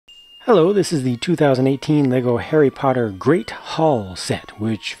Hello, this is the 2018 LEGO Harry Potter Great Hall set,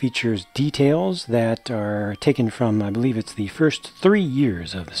 which features details that are taken from, I believe it's the first 3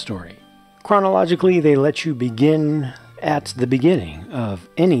 years of the story. Chronologically, they let you begin at the beginning of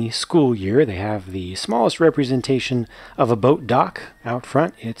any school year. They have the smallest representation of a boat dock out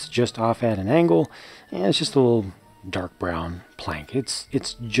front. It's just off at an angle, and it's just a little dark brown plank.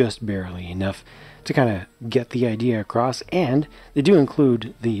 It's just barely enough to kind of get the idea across, and they do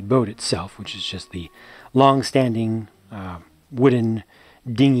include the boat itself, which is just the long-standing wooden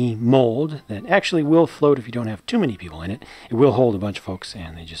dinghy mold that actually will float if you don't have too many people in it. It will hold a bunch of folks,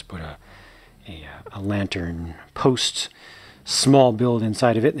 and they just put a lantern post small build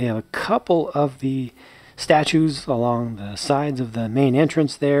inside of it. They have a couple of the statues along the sides of the main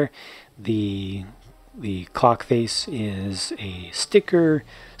entrance there. The clock face is a sticker,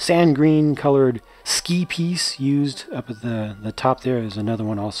 sand green colored ski piece used up at the top there. There's another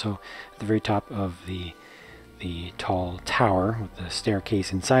one also at the very top of the tall tower with the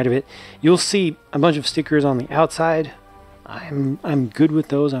staircase inside of it. You'll see a bunch of stickers on the outside. I'm good with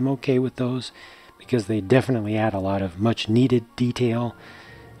those. I'm okay with those because they definitely add a lot of much needed detail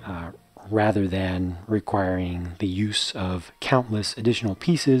rather than requiring the use of countless additional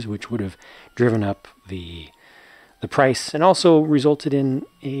pieces, which would have driven up the price and also resulted in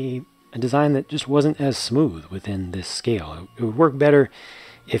a design that just wasn't as smooth within this scale. It would work better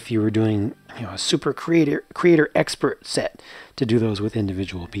if you were doing a super creator expert set to do those with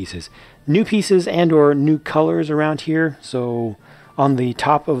individual pieces. New pieces and or new colors around here. So on the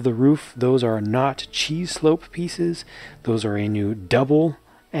top of the roof, those are not cheese slope pieces. Those are a new double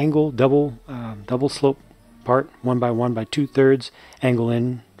slope part, 1 by 1 by 2/3 angle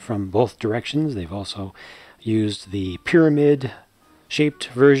in from both directions. They've also used the pyramid shaped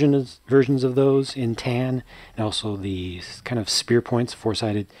versions of those in tan, and also the kind of spear points,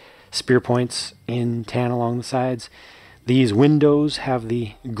 4-sided spear points in tan along the sides. These windows have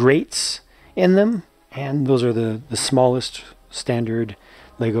the grates in them, and those are the smallest standard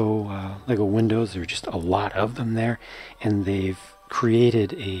Lego windows. There are just a lot of them there, and they've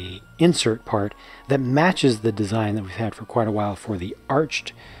created a insert part that matches the design that we've had for quite a while for the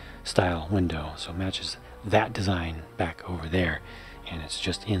arched style window. So it matches that design back over there, and it's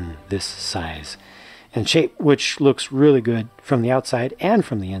just in this size and shape, which looks really good from the outside and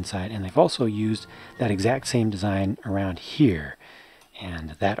from the inside. And they've also used that exact same design around here,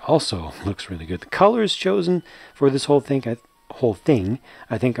 and that also looks really good. The colors chosen for this whole thing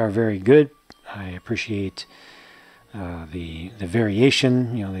I think are very good. I appreciate the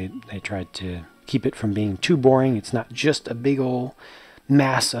variation. They tried to keep it from being too boring. It's not just a big old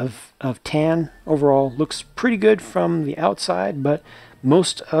mass of tan. Overall looks pretty good from the outside, but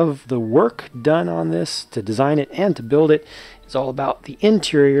most of the work done on this to design it and to build it is all about the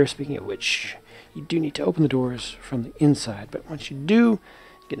interior. Speaking of which, you do need to open the doors from the inside, but once you do, you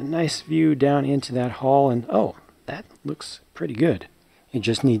get a nice view down into that hall, and oh, that looks pretty good. It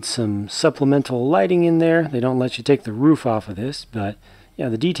just needs some supplemental lighting in there. They don't let you take the roof off of this, but yeah,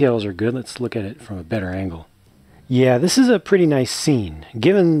 the details are good. Let's look at it from a better angle. Yeah, this is a pretty nice scene.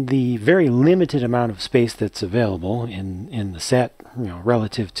 Given the very limited amount of space that's available in the set,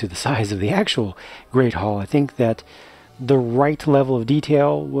 relative to the size of the actual Great Hall, I think that the right level of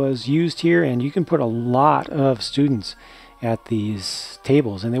detail was used here, and you can put a lot of students at these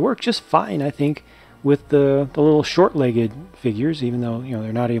tables, and they work just fine, I think, with the little short-legged figures, even though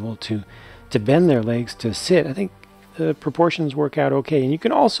they're not able to bend their legs to sit. I think the proportions work out okay, and you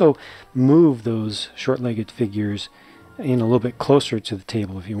can also move those short-legged figures in a little bit closer to the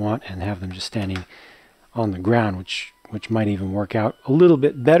table if you want, and have them just standing on the ground, which might even work out a little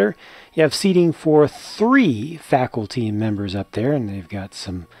bit better. You have seating for 3 faculty members up there, and they've got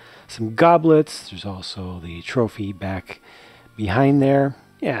some goblets. There's also the trophy back behind there.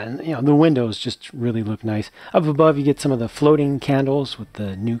 Yeah, and the windows just really look nice. Up above, you get some of the floating candles with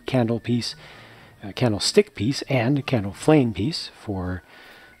the new candlestick piece and candle flame piece for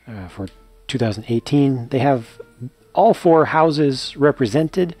 2018. They have all 4 houses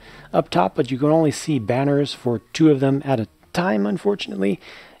represented up top, but you can only see banners for 2 of them at a time, unfortunately.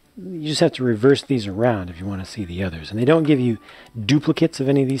 You just have to reverse these around if you want to see the others. And they don't give you duplicates of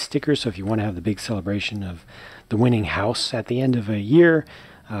any of these stickers, so if you want to have the big celebration of the winning house at the end of a year,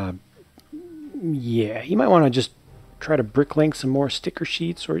 yeah, you might want to just try to bricklink some more sticker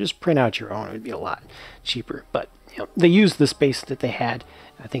sheets or just print out your own. It would be a lot cheaper. But they used the space that they had,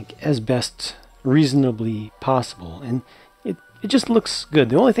 I think, as best reasonably possible. And it just looks good.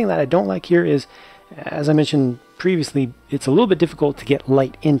 The only thing that I don't like here is, as I mentioned previously, it's a little bit difficult to get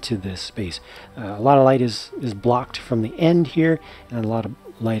light into this space. A lot of light is blocked from the end here, and a lot of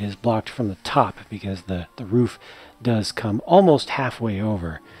light is blocked from the top because the roof does come almost halfway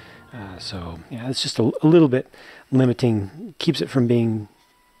over. So yeah, it's just a little bit limiting, keeps it from being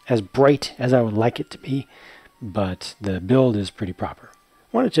as bright as I would like it to be, but the build is pretty proper.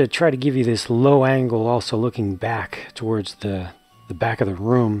 I wanted to try to give you this low angle also looking back towards the back of the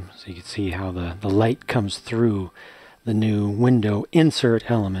room so you can see how the light comes through the new window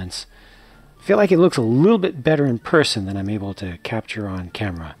insert elements. I feel like it looks a little bit better in person than I'm able to capture on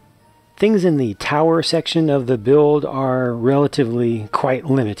camera. Things in the tower section of the build are relatively quite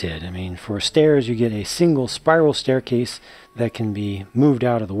limited. I mean, for stairs you get a single spiral staircase that can be moved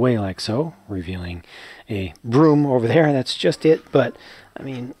out of the way like so, revealing a broom over there. That's just it. But I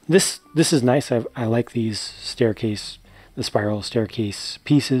mean, this is nice. I like these the spiral staircase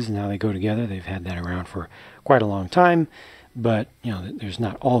pieces and how they go together. They've had that around for quite a long time. But, you know, there's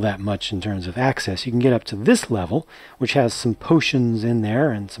not all that much in terms of access. You can get up to this level, which has some potions in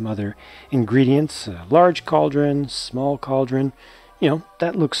there and some other ingredients. A large cauldron, small cauldron. You know,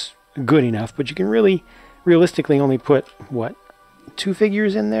 that looks good enough. But you can really, realistically only put, what, 2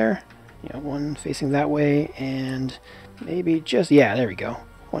 figures in there? You know, one facing that way and maybe just, yeah, there we go.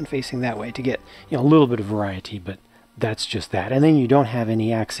 One facing that way to get, you know, a little bit of variety, but that's just that. And then you don't have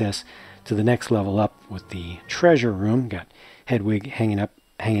any access to the next level up with the treasure room. Got Hedwig hanging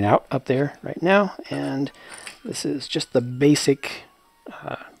out up there right now, and this is just the basic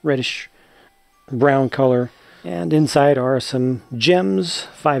reddish brown color. And inside are some gems,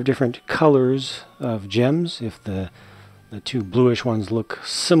 5 different colors of gems. If the 2 bluish ones look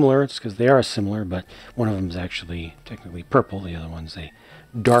similar, it's because they are similar, but one of them is actually technically purple, the other one's a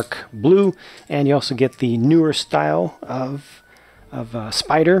dark blue. And you also get the newer style of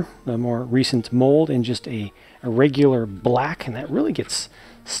spider, the more recent mold, in just a regular black, and that really gets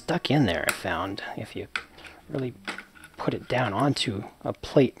stuck in there, I found, if you really put it down onto a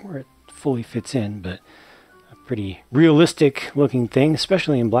plate where it fully fits in. But a pretty realistic looking thing,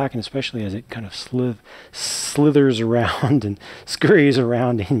 especially in black, and especially as it kind of slithers around and scurries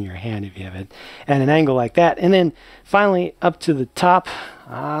around in your hand if you have it at an angle like that. And then finally up to the top,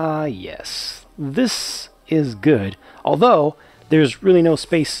 yes, this is good, although there's really no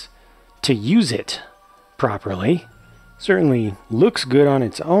space to use it properly. Certainly looks good on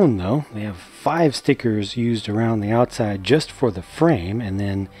its own though. They have 5 stickers used around the outside just for the frame, and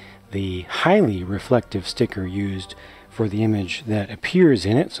then the highly reflective sticker used for the image that appears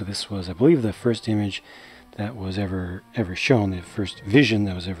in it. So this was, I believe, the first image that was ever shown, the first vision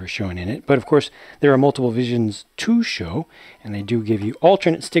that was ever shown in it. But of course there are multiple visions to show, and they do give you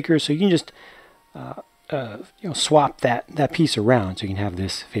alternate stickers, so you can just swap that piece around, so you can have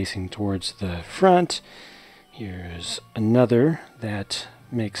this facing towards the front. Here's another that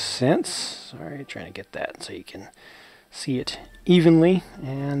makes sense. Sorry, trying to get that so you can see it evenly.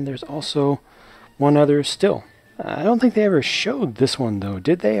 And there's also one other still. I don't think they ever showed this one though,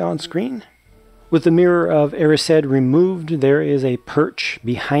 did they, on screen? With the mirror of Erised removed, there is a perch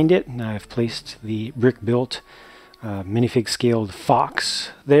behind it, and I've placed the brick-built minifig scaled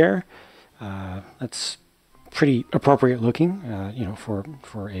fox there. That's pretty appropriate looking, you know,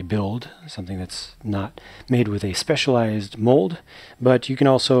 for a build, something that's not made with a specialized mold. But you can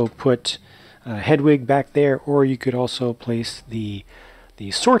also put Hedwig back there, or you could also place the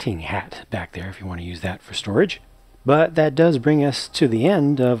sorting hat back there if you want to use that for storage. But that does bring us to the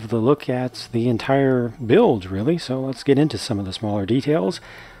end of the look at the entire build, really. So let's get into some of the smaller details,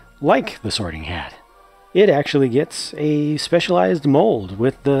 like the sorting hat. It actually gets a specialized mold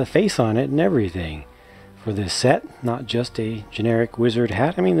with the face on it and everything for this set, not just a generic wizard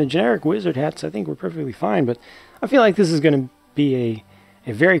hat. I mean, the generic wizard hats I think were perfectly fine, but I feel like this is going to be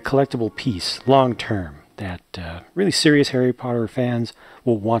a very collectible piece long term that really serious Harry Potter fans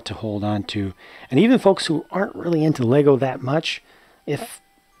will want to hold on to. And even folks who aren't really into Lego that much, if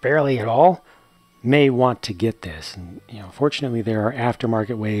barely at all, may want to get this. And you know, fortunately there are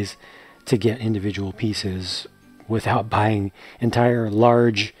aftermarket ways to get individual pieces without buying entire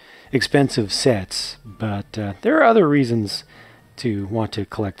large expensive sets. But there are other reasons to want to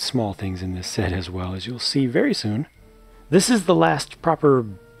collect small things in this set as well, as you'll see very soon. This is the last proper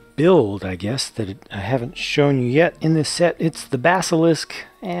build, I guess, that I haven't shown you yet in this set. It's the Basilisk,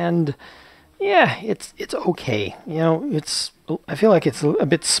 and yeah, it's okay. You know, I feel like it's a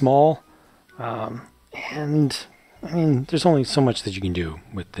bit small, and I mean, there's only so much that you can do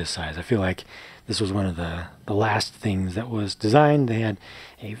with this size. I feel like this was one of the last things that was designed. They had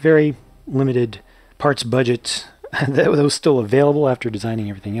a very limited parts budget that was still available after designing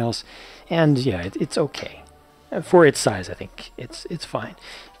everything else, and yeah, it's okay. For its size, I think it's fine.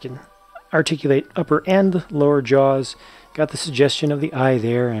 You can articulate upper and lower jaws. got the suggestion of the eye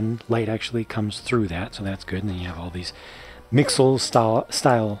there, and light actually comes through that, so that's good. And then you have all these Mixel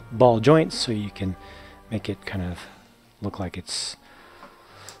style ball joints, so you can make it kind of look like it's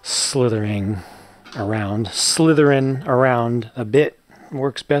slithering around a bit.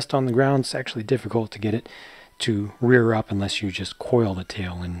 Works best on the ground. It's actually difficult to get it to rear up unless you just coil the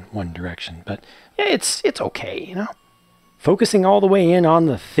tail in one direction. But yeah, it's okay, you know. Focusing all the way in on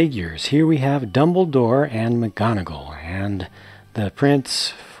the figures, here we have Dumbledore and McGonagall, and the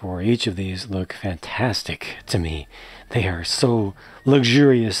prints for each of these look fantastic to me. They are so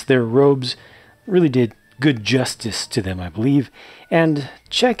luxurious. Their robes really did good justice to them, I believe. And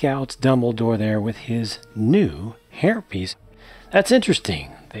check out Dumbledore there with his new hairpiece. That's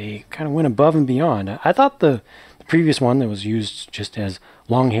interesting. They kind of went above and beyond. I thought the previous one that was used just as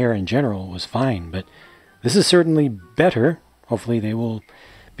long hair in general was fine, but this is certainly better. Hopefully they will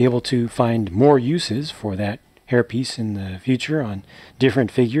be able to find more uses for that hairpiece in the future on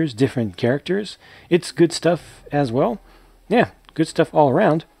different figures, different characters. It's good stuff as well. Yeah, good stuff all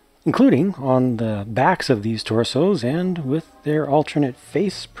around, including on the backs of these torsos and with their alternate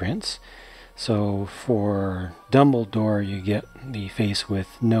face prints. So for Dumbledore, you get the face with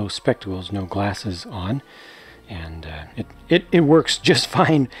no spectacles, no glasses on, and it works just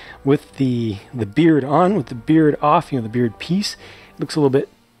fine with the beard on. With the beard off, you know, the beard piece, it looks a little bit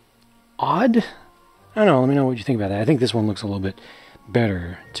odd. I don't know, let me know what you think about that. I think this one looks a little bit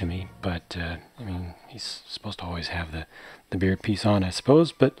better to me, but I mean, he's supposed to always have the beard piece on, I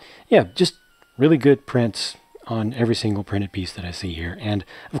suppose. But yeah, just really good prints on every single printed piece that I see here, and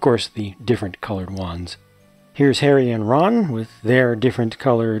of course the different colored wands. Here's Harry and Ron with their different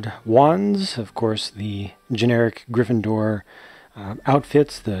colored wands. Of course, the generic Gryffindor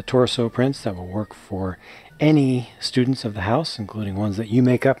outfits, the torso prints that will work for any students of the house, including ones that you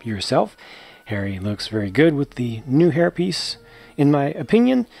make up yourself. Harry looks very good with the new hairpiece, in my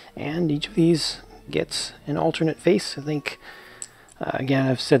opinion, and each of these gets an alternate face. I think, again,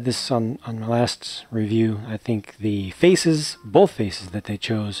 I've said this on my last review, I think the faces, both faces that they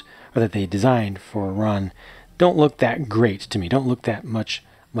chose, or that they designed for Ron, don't look that great to me, don't look that much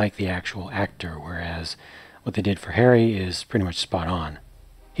like the actual actor, whereas what they did for Harry is pretty much spot on.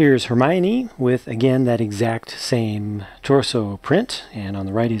 Here's Hermione with, again, that exact same torso print, and on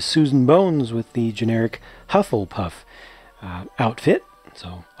the right is Susan Bones with the generic Hufflepuff outfit.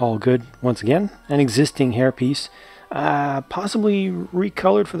 So all good once again. An existing hairpiece, possibly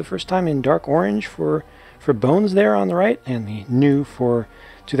recolored for the first time in dark orange for Bones there on the right, and the new for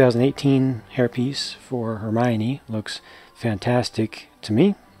 2018 hairpiece for Hermione looks fantastic to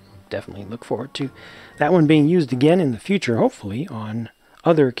me. Definitely look forward to that one being used again in the future, hopefully on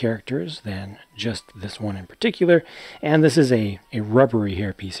other characters than just this one in particular. And this is a rubbery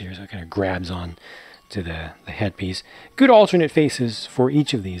hairpiece here, so it kind of grabs on to the headpiece. Good alternate faces for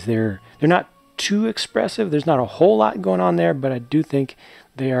each of these. They're not too expressive. There's not a whole lot going on there, but I do think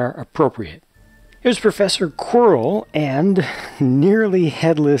they are appropriate. Here's Professor Quirrell and nearly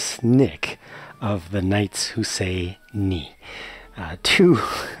headless Nick of the Knights Who Say Ni. Two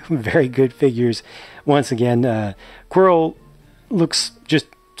very good figures. Once again, Quirrell looks just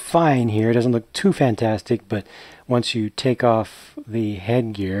fine here. It doesn't look too fantastic, but once you take off the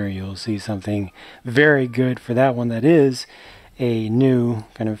headgear, you'll see something very good for that one. That is a new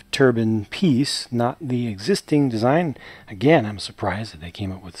kind of turban piece, not the existing design. Again, I'm surprised that they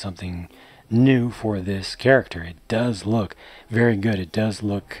came up with something new for this character. It does look very good. It does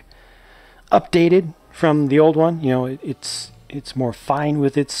look updated from the old one. You know, it's more fine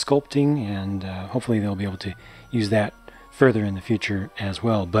with its sculpting, and hopefully they'll be able to use that further in the future as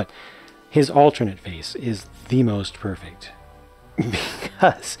well. But his alternate face is the most perfect,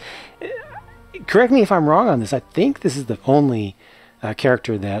 because, correct me if I'm wrong on this, I think this is the only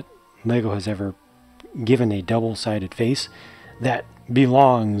character that LEGO has ever given a double-sided face that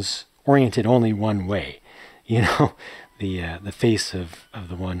belongs oriented only one way. You know, the face of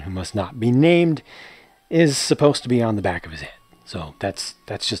the one who must not be named is supposed to be on the back of his head. So that's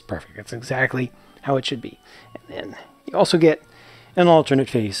just perfect. That's exactly how it should be. And then you also get an alternate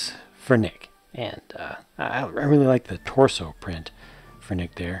face for Nick. And I really like the torso print for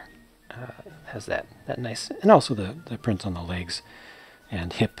Nick there. Has that nice, and also the prints on the legs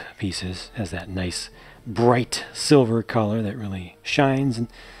and hip pieces has that nice bright silver color that really shines. And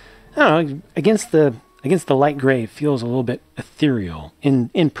I don't know, against the light gray, it feels a little bit ethereal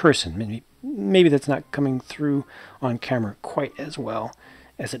in person. Maybe that's not coming through on camera quite as well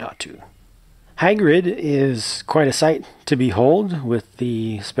as it ought to. Hagrid is quite a sight to behold with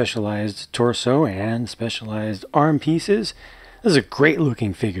the specialized torso and specialized arm pieces. This is a great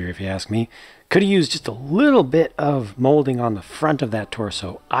looking figure if you ask me. Could have used just a little bit of molding on the front of that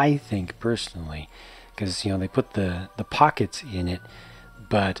torso, I think, personally, because, you know, they put the pockets in it,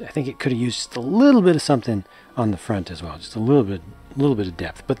 but I think it could have used just a little bit of something on the front as well, just a little bit of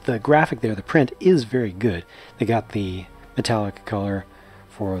depth. But the graphic there, the print is very good. They got the metallic color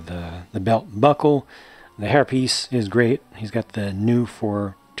for the belt buckle. The hairpiece is great. He's got the new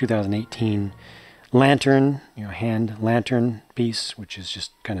for 2018 lantern, you know, hand lantern piece, which is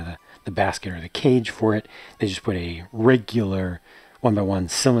just kind of the basket or the cage for it. They just put a regular 1x1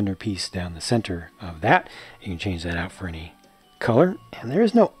 cylinder piece down the center of that. You can change that out for any color. And there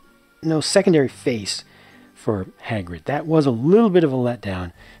is no secondary face for Hagrid. That was a little bit of a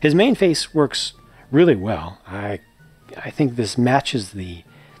letdown. His main face works really well. I think this matches the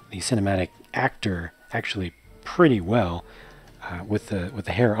cinematic actor actually pretty well with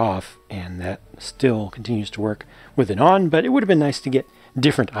the hair off, and that still continues to work with it on, but it would have been nice to get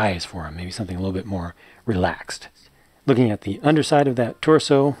different eyes for him, maybe something a little bit more relaxed. Looking at the underside of that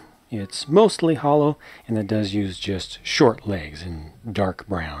torso, it's mostly hollow, and it does use just short legs in dark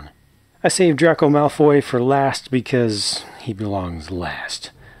brown. I saved Draco Malfoy for last because he belongs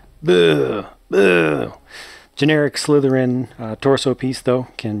last. Boo! Boo! Generic Slytherin torso piece, though,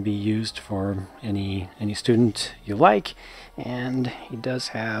 can be used for any student you like, and he does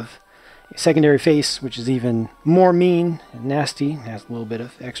have a secondary face, which is even more mean and nasty. It has a little bit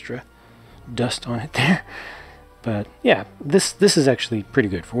of extra dust on it there. But yeah, this is actually pretty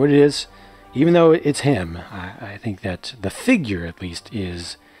good for what it is. Even though it's him, I think that the figure, at least,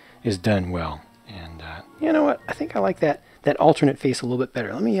 is done well. And you know what? I think I like that alternate face a little bit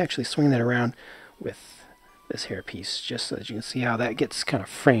better. Let me actually swing that around with this hairpiece, just so that you can see how that gets kind of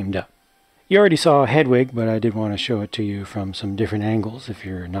framed up. You already saw Hedwig, but I did want to show it to you from some different angles if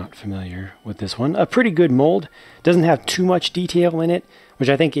you're not familiar with this one. A pretty good mold. Doesn't have too much detail in it, which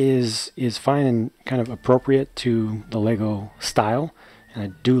I think is fine and kind of appropriate to the Lego style. And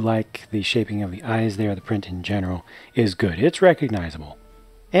I do like the shaping of the eyes there. The print in general is good. It's recognizable.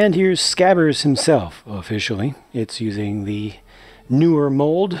 And here's Scabbers himself, officially. It's using the newer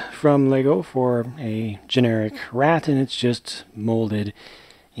mold from Lego for a generic rat, and it's just molded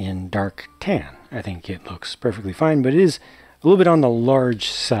in dark tan. I think it looks perfectly fine, but it is a little bit on the large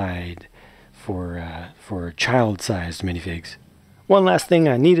side for child-sized minifigs. One last thing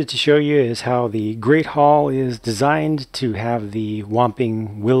I needed to show you is how the Great Hall is designed to have the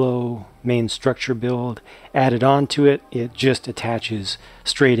Whomping Willow main structure build added onto it. It just attaches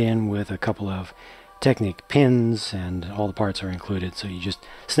straight in with a couple of Technic pins, and all the parts are included, so you just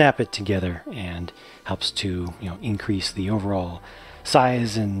snap it together and helps to, you know, increase the overall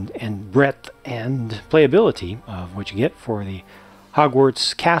size and breadth and playability of what you get for the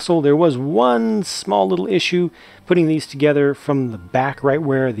Hogwarts castle. There was one small little issue putting these together from the back, right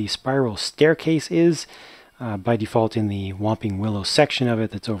where the spiral staircase is. By default, in the Whomping Willow section of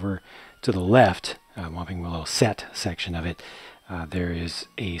it that's over to the left, Whomping Willow set section of it, there is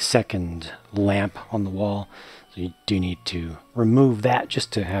a second lamp on the wall, so you do need to remove that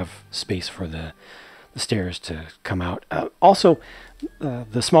just to have space for the stairs to come out. Also,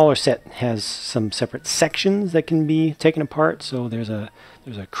 the smaller set has some separate sections that can be taken apart. So there's a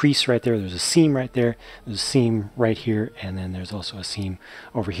crease right there, there's a seam right there, there's a seam right here, and then there's also a seam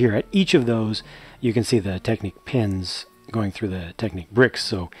over here. At each of those, you can see the Technic pins going through the Technic bricks,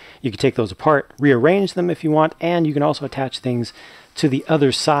 so you can take those apart, rearrange them if you want, and you can also attach things to the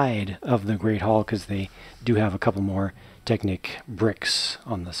other side of the Great Hall, because they do have a couple more Technic bricks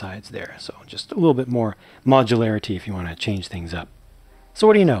on the sides there, so just a little bit more modularity if you want to change things up. So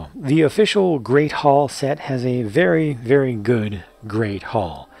what do you know? The official Great Hall set has a very, very good Great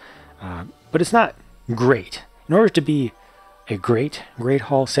Hall, but it's not great. In order to be a Great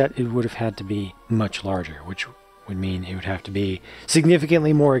Hall set, it would have had to be much larger, which would mean it would have to be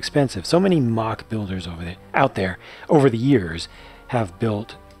significantly more expensive. So many mock builders out there over the years have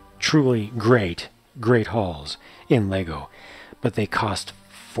built truly great halls in Lego, but they cost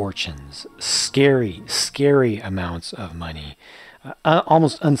fortunes, scary amounts of money,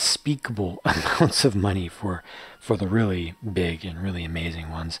 almost unspeakable amounts of money for the really big and really amazing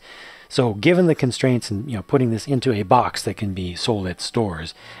ones. So given the constraints and, you know, putting this into a box that can be sold at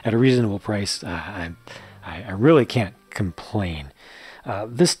stores at a reasonable price, I really can't complain.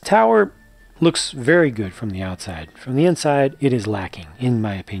 This tower looks very good from the outside. From the inside, it is lacking, in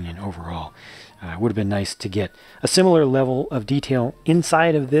my opinion, overall. It would have been nice to get a similar level of detail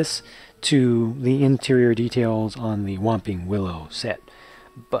inside of this to the interior details on the Whomping Willow set.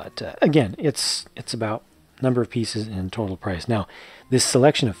 But again, it's about number of pieces and total price. Now, this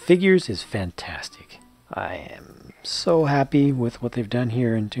selection of figures is fantastic. I am so happy with what they've done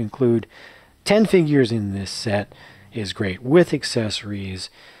here, and to include 10 figures in this set is great, with accessories,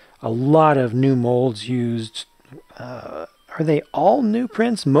 a lot of new molds used. Are they all new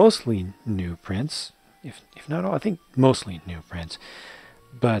prints? Mostly new prints. If not all, I think mostly new prints.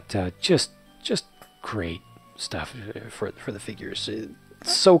 But just great stuff for the figures.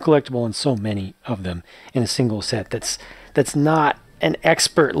 It's so collectible, and so many of them in a single set. That's not an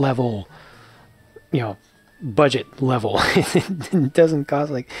expert level, budget level. It doesn't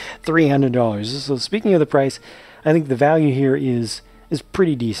cost like $300. So speaking of the price, I think the value here is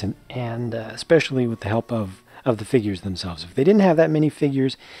pretty decent, and especially with the help of the figures themselves. If they didn't have that many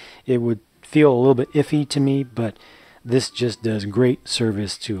figures, it would feel a little bit iffy to me, but this just does great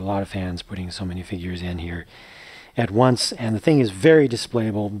service to a lot of fans, putting so many figures in here at once. And the thing is very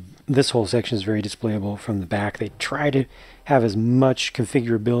displayable. This whole section is very displayable from the back. They try to have as much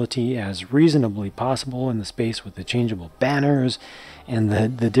configurability as reasonably possible in the space, with the changeable banners and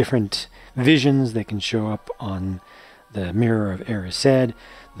the different visions that can show up on the Mirror of Erised.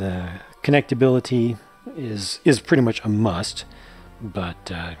 The connectability is pretty much a must,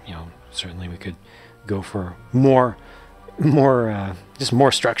 but certainly we could go for more just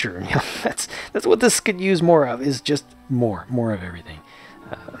more structure. That's what this could use more of, is just more of everything.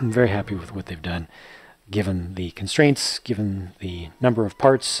 I'm very happy with what they've done, given the constraints, given the number of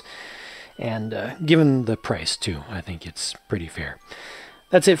parts, and given the price too. I think it's pretty fair.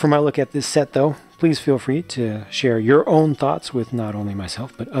 That's it for my look at this set, though. Please feel free to share your own thoughts with not only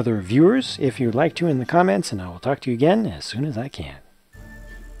myself but other viewers if you'd like to in the comments, and I will talk to you again as soon as I can.